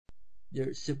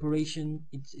Their separation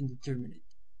is indeterminate,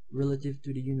 relative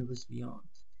to the universe beyond.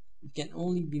 It can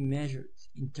only be measured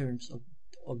in terms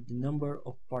of the number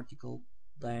of particle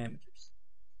diameters.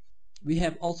 We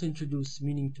have also introduced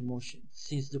meaning to motion,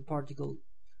 since the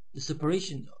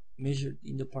separation measured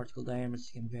in the particle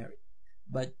diameters can vary.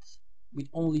 But with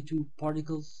only two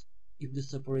particles, if the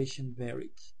separation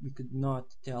varied, we could not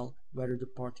tell whether the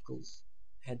particles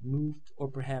had moved or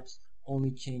perhaps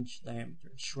only changed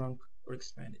diameter, shrunk or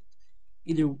expanded.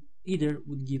 Either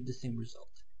would give the same result.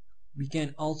 We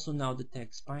can also now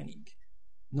detect spinning.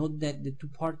 Note that the two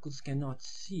particles cannot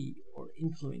see or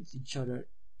influence each other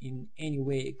in any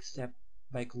way except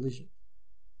by collision.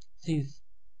 Since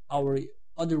our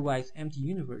otherwise empty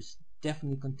universe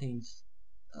definitely contains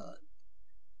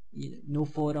no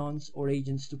photons or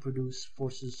agents to produce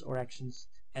forces or actions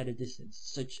at a distance,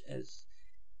 such as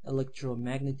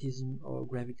electromagnetism or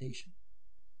gravitation.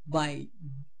 By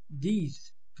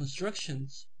these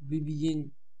constructions, we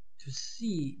begin to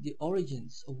see the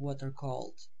origins of what are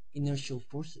called inertial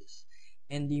forces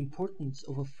and the importance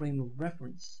of a frame of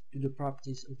reference to the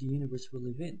properties of the universe we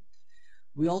live in.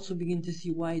 We also begin to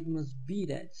see why it must be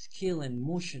that scale and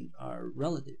motion are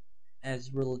relative,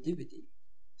 as relativity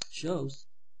shows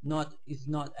are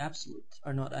not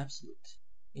absolute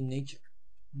in nature.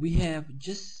 We have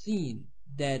just seen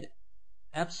that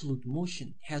absolute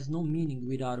motion has no meaning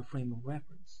without a frame of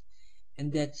reference,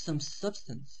 and that some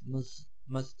substance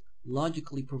must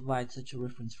logically provide such a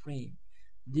reference frame.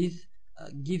 This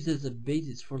gives us a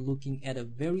basis for looking at a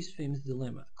very famous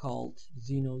dilemma called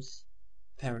Zeno's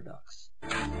paradox.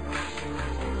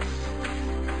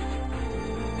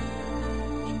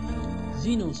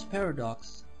 Zeno's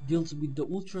paradox deals with the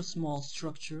ultra-small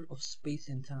structure of space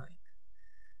and time.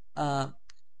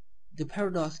 The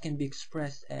paradox can be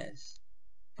expressed as,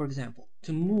 for example,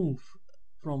 to move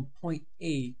from point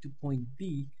A to point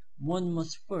B, one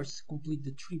must first complete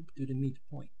the trip to the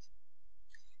midpoint.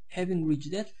 Having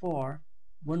reached that far,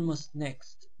 one must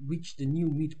next reach the new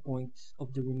midpoint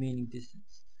of the remaining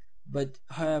distance. But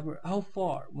however, how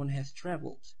far one has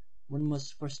traveled, one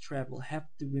must first travel half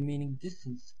the remaining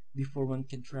distance before one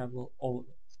can travel all of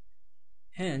it.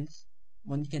 Hence,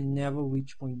 one can never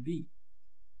reach point B,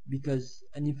 because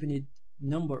an infinite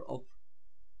number of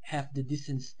half the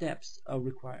distance steps are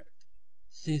required.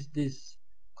 Since this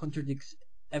contradicts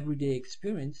everyday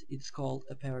experience, it's called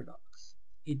a paradox.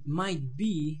 It might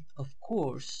be, of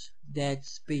course, that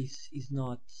space is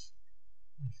not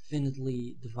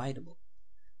infinitely dividable,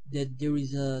 that there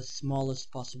is a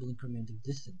smallest possible increment of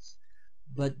distance,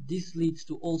 but this leads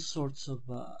to all sorts of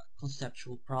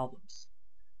conceptual problems.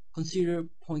 Consider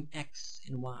point X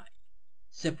and Y,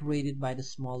 separated by the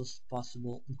smallest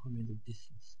possible increment of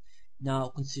distance. Now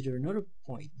consider another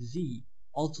point Z,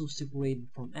 also separated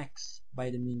from X by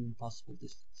the minimum possible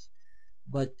distance,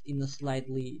 but in a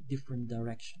slightly different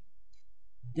direction.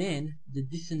 Then the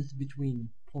distance between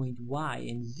point Y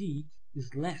and Z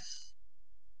is less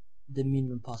the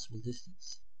minimum possible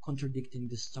distance, contradicting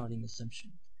the starting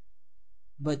assumption.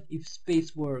 But if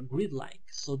space were grid-like,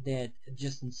 so that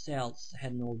adjacent cells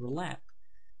had no overlap,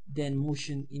 then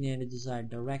motion in any desired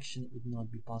direction would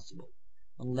not be possible,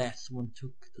 unless one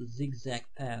took a zigzag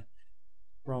path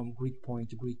from grid point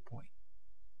to grid point.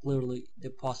 Clearly, the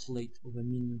postulate of a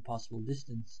minimum possible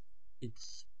distance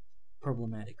is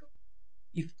problematical.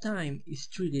 If time is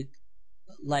treated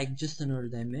like just another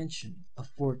dimension, a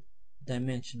fourth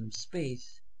dimension of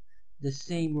space, the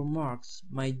same remarks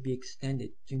might be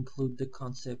extended to include the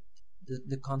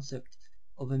concept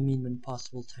of a minimum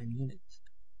possible time unit.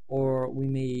 Or we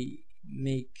may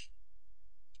make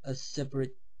a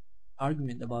separate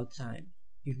argument about time.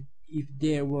 If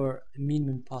there were a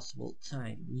minimum possible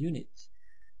time unit,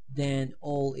 then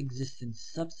all existent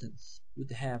substance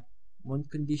would have one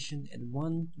condition at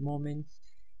one moment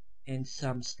and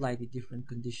some slightly different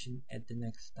condition at the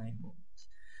next time moment.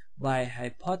 By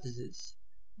hypothesis,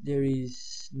 there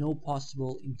is no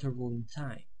possible interval in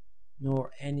time,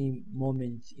 nor any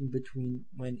moment in between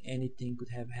when anything could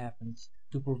have happened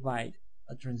to provide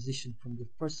a transition from the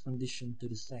first condition to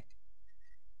the second.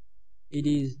 It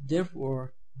is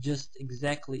therefore just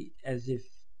exactly as if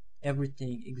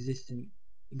everything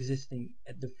existing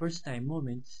at the first time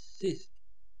moment ceased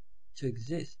to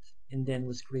exist and then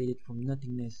was created from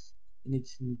nothingness in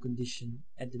its new condition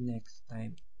at the next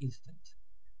time instant.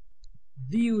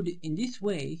 Viewed in this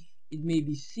way, it may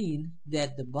be seen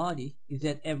that the body is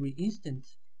at every instant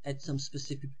at some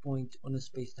specific point on a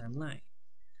space-time line.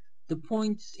 The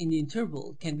points in the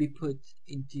interval can be put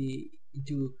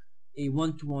into a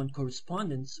one-to-one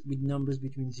correspondence with numbers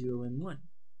between 0 and 1.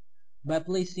 By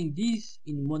placing these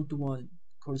in one-to-one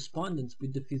correspondence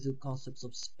with the physical concepts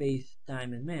of space,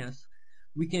 time, and mass,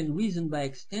 we can reason by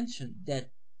extension that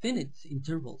finite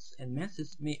intervals and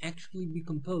masses may actually be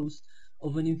composed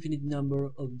of an infinite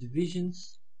number of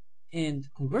divisions, and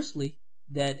conversely,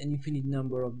 that an infinite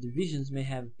number of divisions may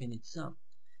have a finite sum.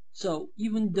 So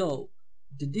even though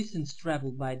the distance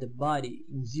traveled by the body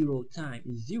in zero time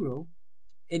is zero,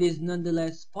 it is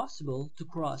nonetheless possible to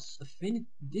cross a finite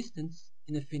distance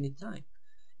in a finite time,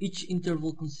 each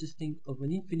interval consisting of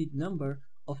an infinite number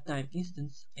of time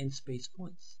instants and space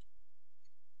points.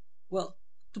 Well,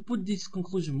 to put this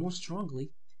conclusion more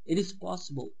strongly, it is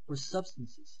possible for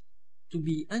substances to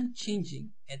be unchanging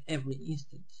at every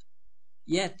instant,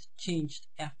 yet changed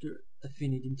after a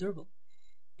finite interval,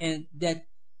 and that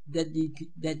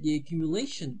the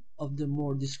accumulation of the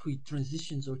more discrete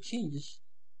transitions or changes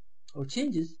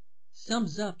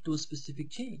sums up to a specific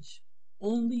change,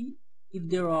 only if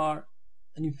there are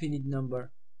an infinite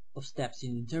number of steps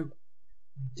in the interval.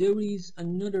 There is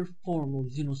another form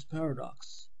of Zeno's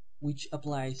paradox which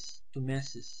applies to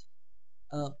masses.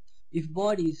 Uh, if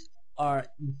bodies are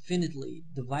infinitely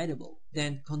divisible,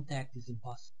 then contact is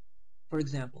impossible. For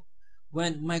example,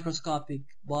 when microscopic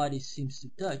bodies seem to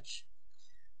touch,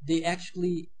 they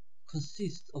actually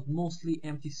consist of mostly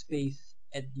empty space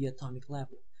at the atomic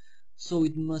level. So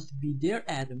it must be their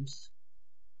atoms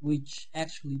which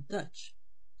actually touch.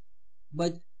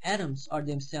 But atoms are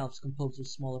themselves composed of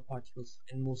smaller particles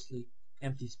and mostly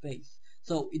empty space.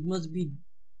 So it must be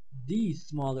these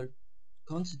smaller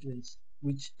constituents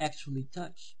which actually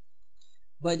touch.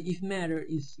 But if matter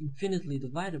is infinitely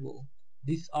divisible,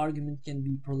 this argument can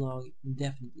be prolonged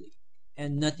indefinitely,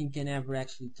 and nothing can ever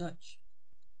actually touch.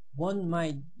 One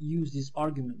might use this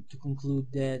argument to conclude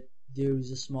that there is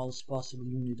the smallest possible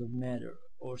unit of matter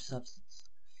or substance.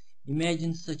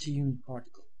 Imagine such a unit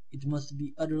particle. It must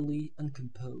be utterly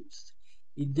uncomposed.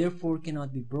 It therefore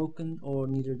cannot be broken or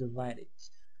neither divided,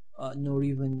 nor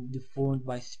even deformed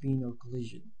by spin or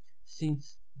collision,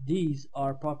 since these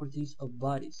are properties of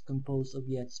bodies composed of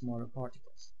yet smaller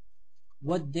particles.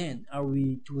 What then are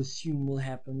we to assume will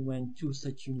happen when two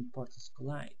such unit particles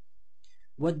collide?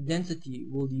 What density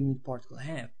will the unit particle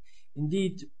have?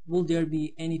 Indeed, will there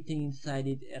be anything inside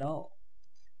it at all?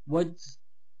 What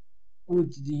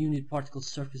would the unit particle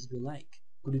surface be like?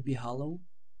 Would it be hollow?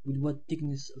 With what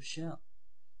thickness of shell?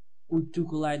 Would two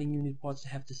colliding unit parts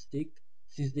have to stick,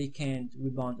 since they can't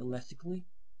rebound elastically?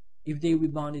 If they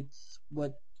rebounded,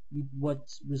 with what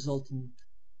resultant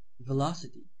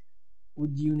velocity?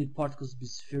 Would the unit particles be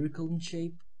spherical in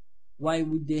shape? Why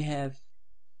would they have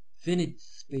finite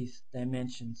space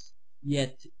dimensions,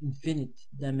 yet infinite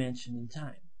dimension in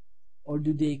time? Or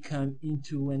do they come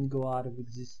into and go out of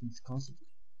existence constantly?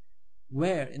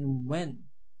 Where and when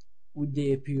would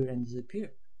they appear and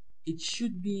disappear? It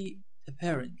should be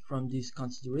apparent from these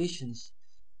considerations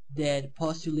that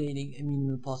postulating a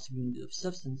minimum possible unit of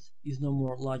substance is no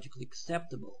more logically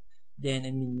acceptable than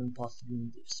a minimum possible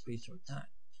unit of space or time.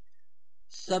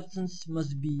 Substance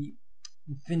must be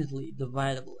infinitely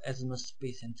divisible as must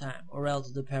space and time, or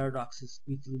else the paradoxes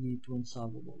quickly lead to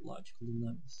unsolvable logical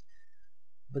dilemmas.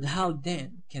 But how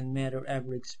then can matter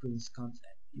ever experience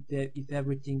contact, if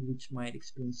everything which might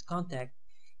experience contact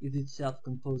is itself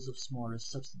composed of smaller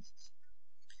substances?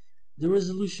 The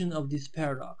resolution of this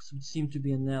paradox would seem to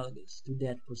be analogous to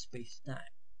that for space-time.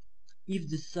 If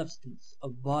the substance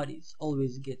of bodies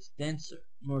always gets denser,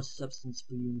 more substance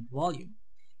per unit volume,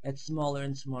 at smaller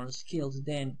and smaller scales,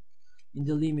 then in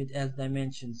the limit as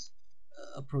dimensions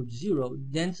approach zero,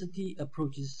 density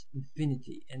approaches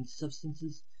infinity, and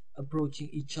substances approaching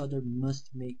each other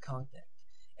must make contact.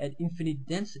 At infinite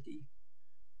density,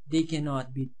 they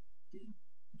cannot be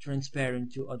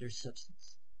transparent to other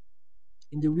substance.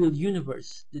 In the real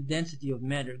universe, the density of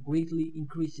matter greatly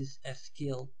increases as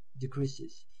scale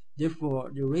decreases.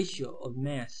 Therefore, the ratio of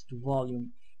mass to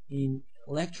volume in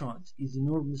electrons is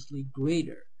enormously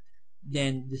greater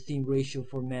than the same ratio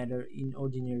for matter in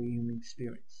ordinary human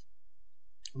experience,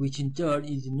 which in turn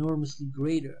is enormously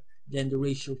greater than the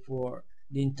ratio for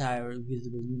the entire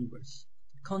visible universe.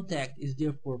 Contact is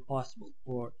therefore possible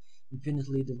for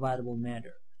infinitely divisible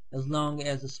matter, as long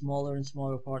as the smaller and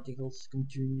smaller particles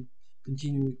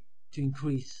continue to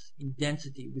increase in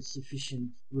density with sufficient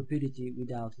rapidity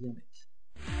without limit.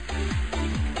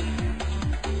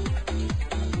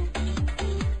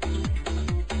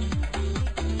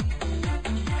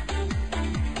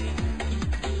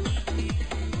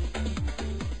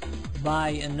 By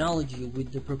analogy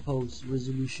with the proposed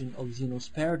resolution of Zeno's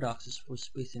paradoxes for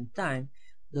space and time,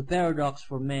 the paradox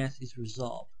for mass is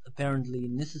resolved, apparently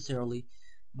necessarily,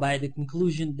 by the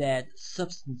conclusion that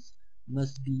substance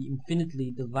must be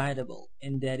infinitely divisible,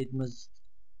 and that it must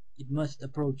It must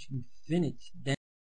approach infinity.